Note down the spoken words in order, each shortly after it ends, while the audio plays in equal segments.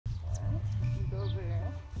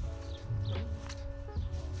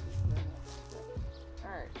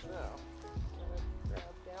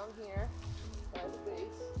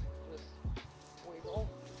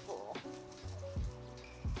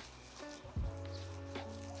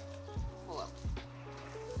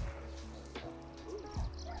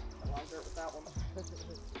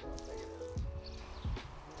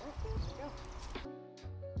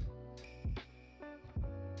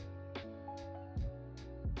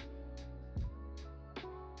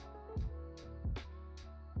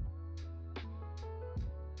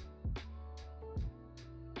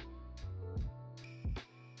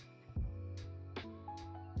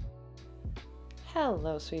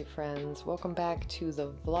Hello sweet friends, welcome back to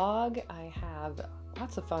the vlog. I have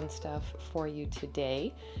lots of fun stuff for you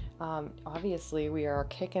today. Obviously we are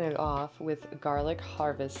kicking it off with Garlic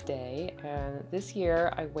Harvest Day, and this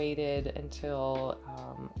year I waited until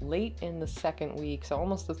late in the second week, so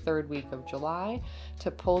almost the third week of July,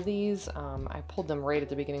 to pull these. I pulled them right at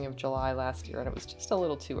the beginning of July last year and it was just a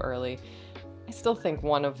little too early. I still think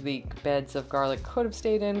one of the beds of garlic could have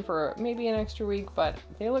stayed in for maybe an extra week, but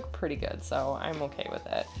they look pretty good, so I'm okay with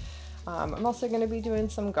it. I'm also going to be doing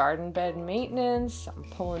some garden bed maintenance. I'm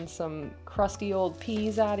pulling some crusty old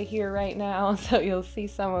peas out of here right now, so you'll see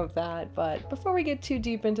some of that. But before we get too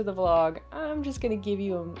deep into the vlog, I'm just going to give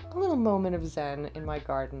you a little moment of zen in my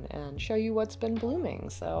garden and show you what's been blooming.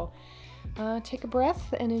 So take a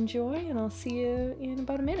breath and enjoy, and I'll see you in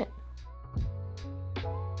about a minute.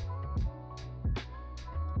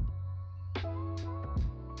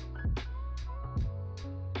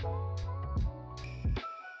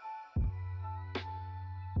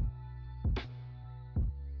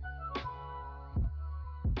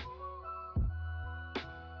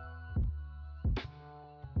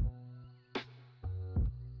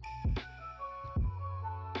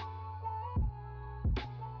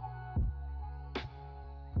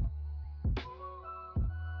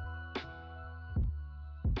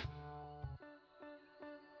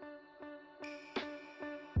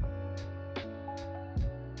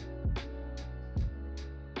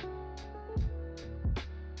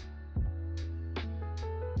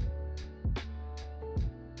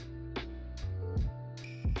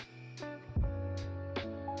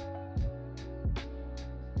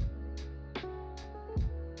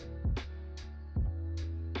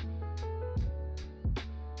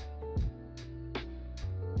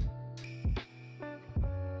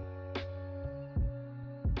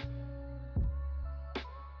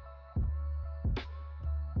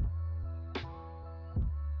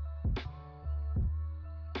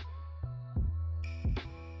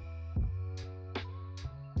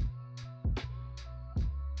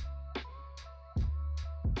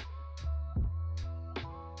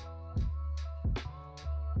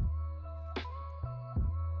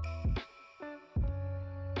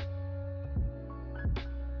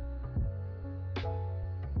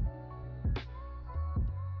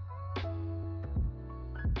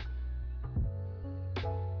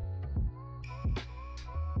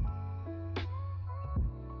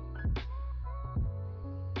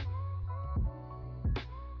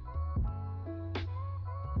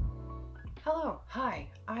 Hello, hi.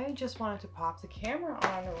 I just wanted to pop the camera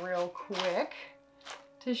on real quick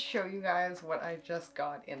to show you guys what I just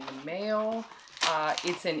got in the mail.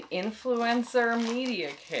 It's an influencer media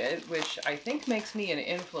kit, which I think makes me an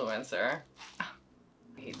influencer. I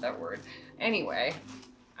hate that word. Anyway,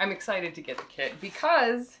 I'm excited to get the kit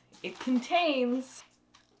because it contains...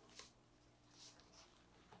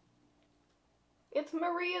 It's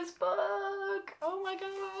Maria's book! Oh my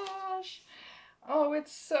gosh! Oh,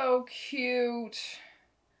 it's so cute.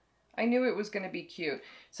 I knew it was going to be cute.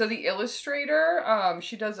 So the illustrator,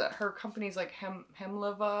 she does, her company's like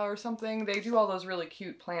Hemleva or something. They do all those really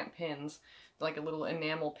cute plant pins, like a little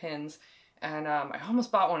enamel pins. And I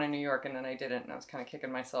almost bought one in New York and then I didn't, and I was kind of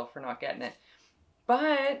kicking myself for not getting it.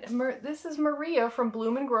 But this is Maria from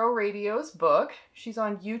Bloom and Grow Radio's book. She's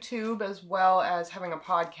on YouTube as well as having a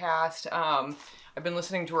podcast. I've been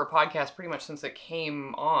listening to her podcast pretty much since it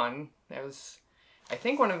came on. It was, I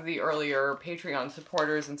think, one of the earlier Patreon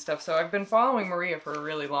supporters and stuff, so I've been following Maria for a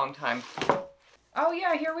really long time. Oh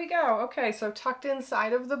yeah, here we go. Okay, so tucked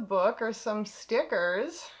inside of the book are some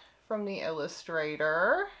stickers from the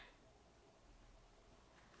illustrator.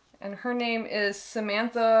 And her name is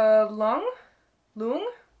Samantha Lung?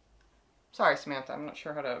 Sorry, Samantha, I'm not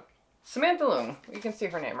sure how to... Samantha Lung. You can see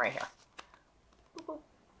her name right here.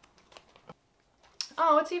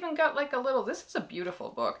 Oh, it's even got like a little... This is a beautiful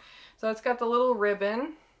book. So it's got the little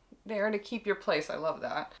ribbon there to keep your place. I love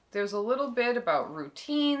that. There's a little bit about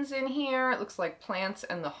routines in here. It looks like plants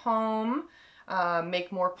and the home.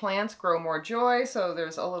 Make more plants, grow more joy. So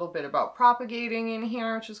there's a little bit about propagating in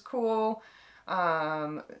here, which is cool.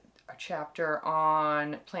 A chapter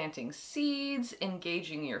on planting seeds,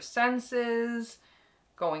 engaging your senses,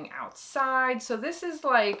 going outside. So this is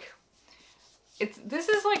like... This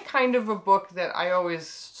is like kind of a book that I always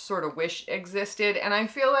sort of wish existed. And I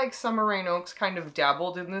feel like Summer Rain Oaks kind of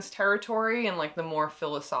dabbled in this territory and like the more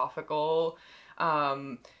philosophical,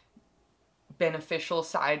 beneficial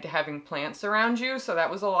side to having plants around you. So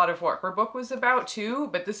that was a lot of what her book was about too.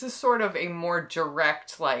 But this is sort of a more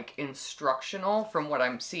direct, like instructional from what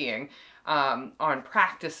I'm seeing, on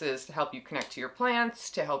practices to help you connect to your plants,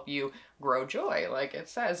 to help you grow joy. Like it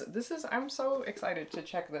says, I'm so excited to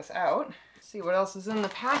check this out. Let's see what else is in the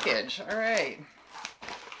package. All right.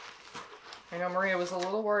 I know Maria was a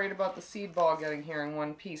little worried about the seed ball getting here in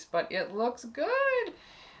one piece, but it looks good.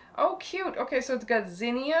 Oh, cute. Okay, so it's got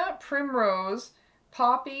zinnia, primrose,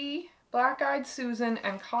 poppy, black-eyed Susan,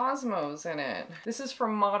 and cosmos in it. This is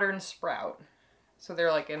from Modern Sprout. So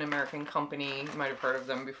they're like an American company. You might have heard of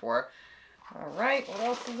them before. All right, what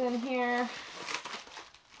else is in here?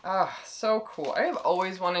 Ah, so cool. I have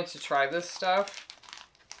always wanted to try this stuff,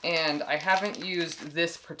 and I haven't used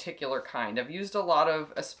this particular kind. I've used a lot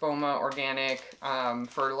of Espoma organic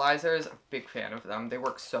fertilizers. I'm a big fan of them. They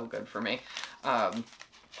work so good for me.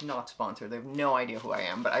 Not sponsored. They have no idea who I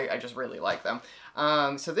am, but I just really like them.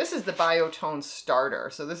 So this is the Biotone Starter.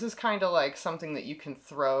 So this is kind of like something that you can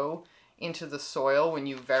throw into the soil when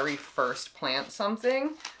you very first plant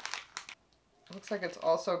something. Looks like it's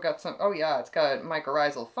also got some, oh yeah, it's got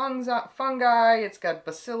mycorrhizal fungi, it's got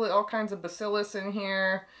all kinds of bacillus in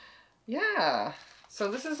here. Yeah, so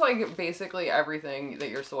this is like basically everything that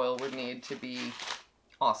your soil would need to be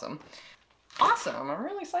awesome. Awesome, I'm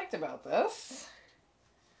really psyched about this.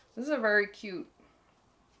 This is a very cute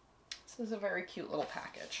little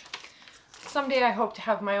package. Someday I hope to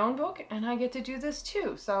have my own book and I get to do this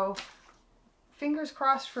too, so fingers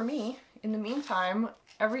crossed for me. In the meantime,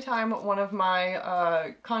 every time one of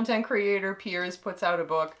my content creator peers puts out a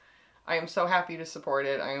book, I am so happy to support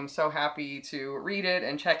it. I am so happy to read it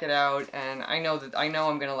and check it out. And I know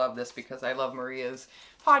I'm going to love this because I love Maria's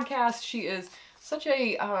podcast. She is such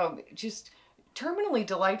a just terminally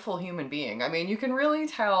delightful human being. I mean, you can really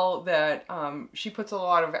tell that she puts a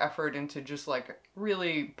lot of effort into just like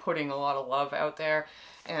really putting a lot of love out there.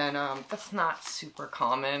 And that's not super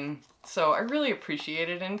common. So I really appreciate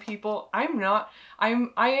it in people. I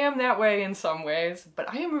am that way in some ways,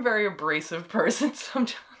 but I am a very abrasive person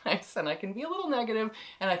sometimes, and I can be a little negative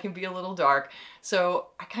and I can be a little dark. So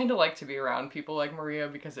I kind of like to be around people like Maria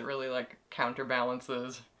because it really like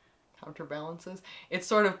counterbalances. It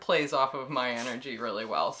sort of plays off of my energy really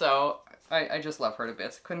well. So I just love her to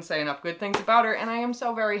bits. Couldn't say enough good things about her, and I am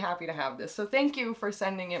so very happy to have this. So thank you for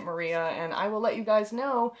sending it, Maria, and I will let you guys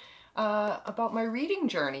know about my reading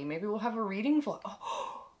journey. Maybe we'll have a reading vlog.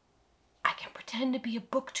 Oh, I can pretend to be a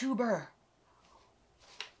booktuber.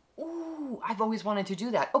 Ooh, I've always wanted to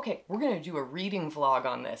do that. Okay, we're gonna do a reading vlog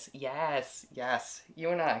on this. Yes, yes, you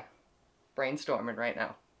and I brainstorming right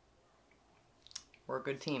now. We're a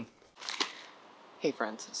good team. Hey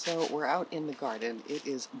friends, so we're out in the garden. It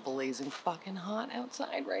is blazing fucking hot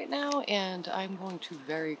outside right now, and I'm going to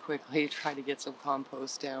very quickly try to get some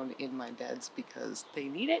compost down in my beds because they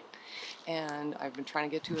need it. And I've been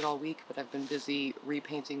trying to get to it all week, but I've been busy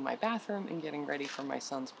repainting my bathroom and getting ready for my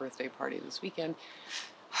son's birthday party this weekend.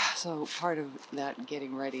 So part of that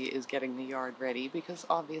getting ready is getting the yard ready because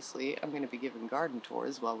obviously I'm going to be giving garden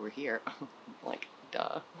tours while we're here. Like,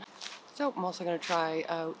 duh. So I'm also going to try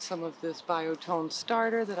out some of this Biotone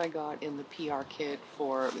Starter that I got in the PR kit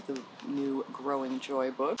for the new Growing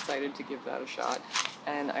Joy book. Excited to give that a shot.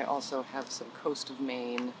 And I also have some Coast of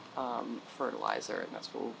Maine fertilizer, and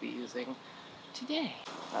that's what we'll be using today.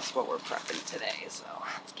 That's what we're prepping today, so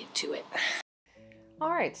let's get to it.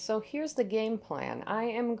 Alright, so here's the game plan. I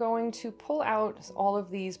am going to pull out all of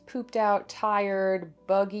these pooped out, tired,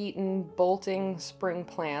 bug-eaten, bolting spring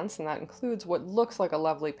plants, and that includes what looks like a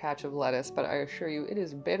lovely patch of lettuce, but I assure you it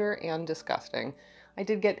is bitter and disgusting. I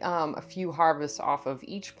did get a few harvests off of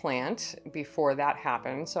each plant before that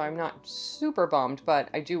happened, so I'm not super bummed, but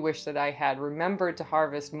I do wish that I had remembered to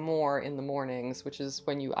harvest more in the mornings, which is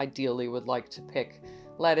when you ideally would like to pick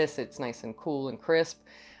lettuce. It's nice and cool and crisp.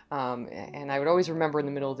 And I would always remember in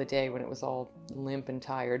the middle of the day when it was all limp and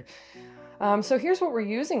tired. So here's what we're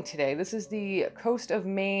using today. This is the Coast of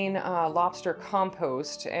Maine lobster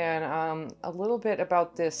compost, and a little bit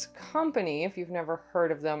about this company, if you've never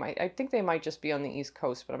heard of them. I think they might just be on the East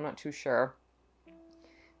Coast, but I'm not too sure.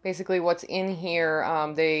 Basically what's in here,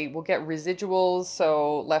 they will get residuals,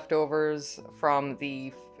 so leftovers from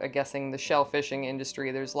the, I'm guessing, the shellfishing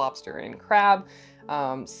industry. There's lobster and crab.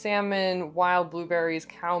 Salmon, wild blueberries,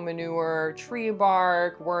 cow manure, tree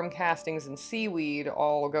bark, worm castings, and seaweed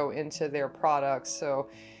all go into their products. So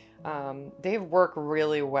they work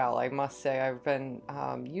really well, I must say. I've been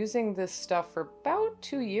using this stuff for about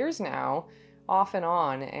 2 years now off and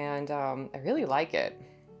on, and I really like it.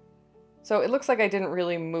 So it looks like I didn't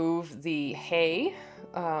really move the hay,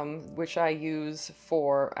 which I use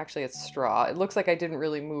for, actually it's straw. It looks like I didn't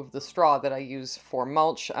really move the straw that I use for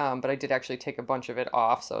mulch, but I did actually take a bunch of it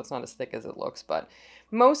off, so it's not as thick as it looks. But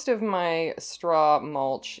most of my straw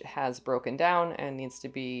mulch has broken down and needs to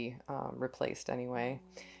be replaced anyway.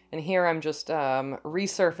 And here I'm just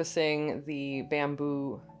resurfacing the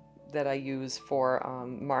bamboo that I use for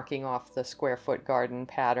marking off the square foot garden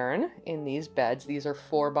pattern in these beds. These are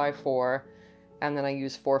 4x4, and then I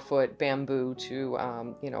use 4-foot bamboo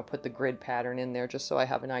to, you know, put the grid pattern in there just so I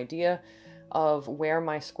have an idea of where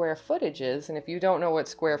my square footage is. And if you don't know what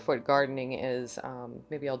square foot gardening is,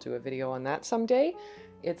 maybe I'll do a video on that someday.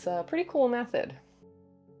 It's a pretty cool method.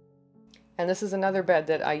 And this is another bed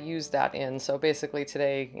that I use that in. So basically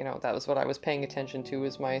today, you know, that was what I was paying attention to,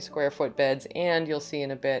 is my square foot beds. And you'll see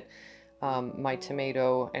in a bit my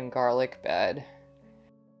tomato and garlic bed.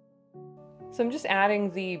 So I'm just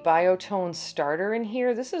adding the Biotone starter in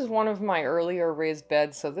here. This is one of my earlier raised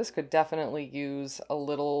beds, so this could definitely use a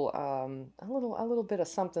little bit of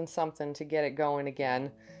something something to get it going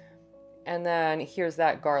again. And then here's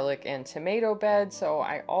that garlic and tomato bed. So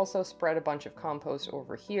I also spread a bunch of compost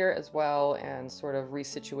over here as well and sort of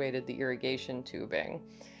resituated the irrigation tubing.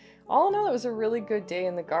 All in all, it was a really good day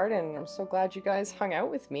in the garden. I'm so glad you guys hung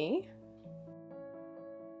out with me.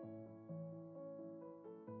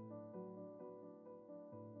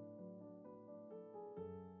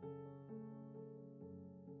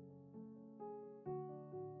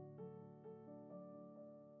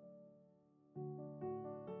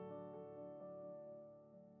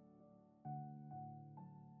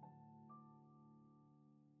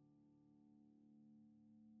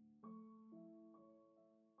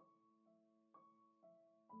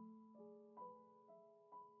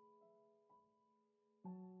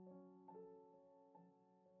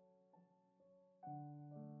 Thank you.